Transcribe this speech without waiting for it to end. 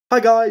Hi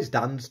guys,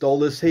 Dan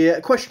Stallers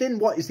here, questioning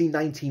what is the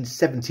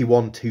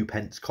 1971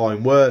 2p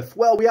coin worth?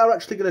 Well, we are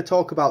actually going to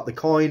talk about the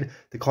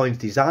coin's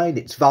design,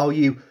 its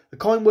value, a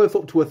coin worth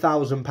up to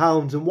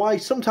 £1,000 and why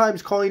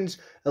sometimes coins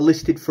are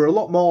listed for a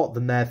lot more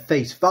than their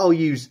face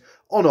values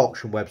on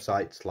auction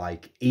websites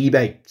like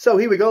eBay. So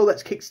here we go,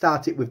 let's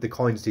kickstart it with the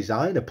coin's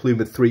design. A plume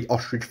of 3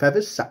 ostrich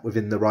feathers sat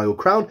within the royal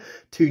crown,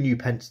 2 new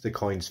pence the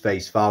coin's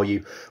face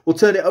value. We'll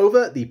turn it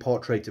over. The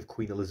portrait of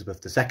Queen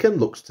Elizabeth II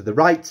looks to the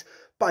right.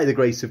 By the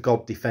grace of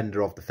God,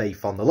 Defender of the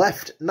Faith on the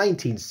left,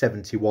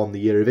 1971 the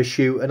year of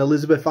issue, and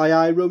Elizabeth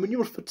II Roman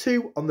numeral for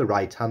 2 on the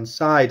right hand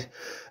side.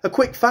 A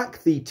quick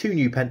fact, the 2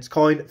 new pence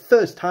coin,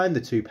 first time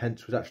the 2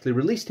 pence was actually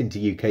released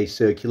into UK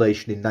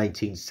circulation in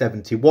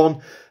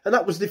 1971, and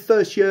that was the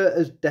first year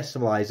as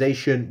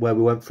decimalisation, where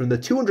we went from the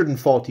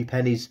 240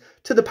 pennies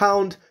to the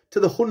pound to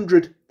the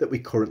 100 that we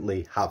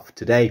currently have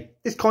today.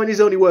 This coin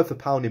is only worth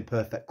 £1 in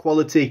perfect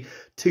quality,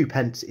 2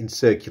 pence in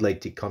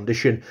circulated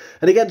condition.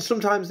 And again,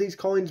 sometimes these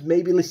coins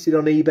may be listed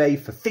on eBay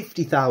for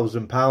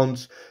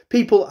 £50,000.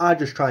 People are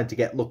just trying to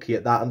get lucky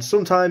at that. And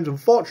sometimes,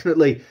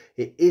 unfortunately,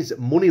 it is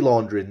money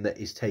laundering that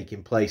is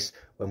taking place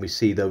when we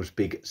see those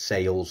big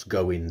sales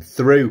going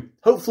through.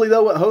 Hopefully,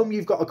 though, at home,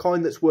 you've got a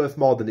coin that's worth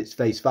more than its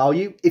face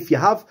value. If you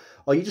have,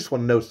 or you just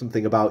want to know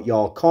something about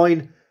your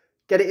coin,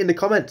 get it in the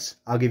comments.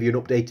 I'll give you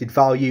an updated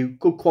value,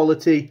 good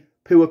quality,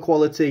 poor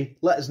quality.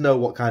 Let us know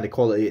what kind of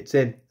quality it's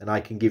in, and I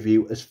can give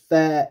you as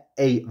fair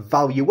a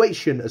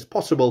valuation as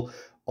possible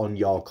on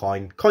your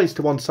coin. Coins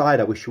to one side,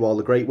 I wish you all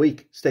a great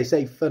week. Stay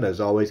safe, and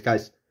as always,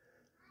 guys,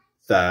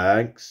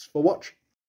 thanks for watching.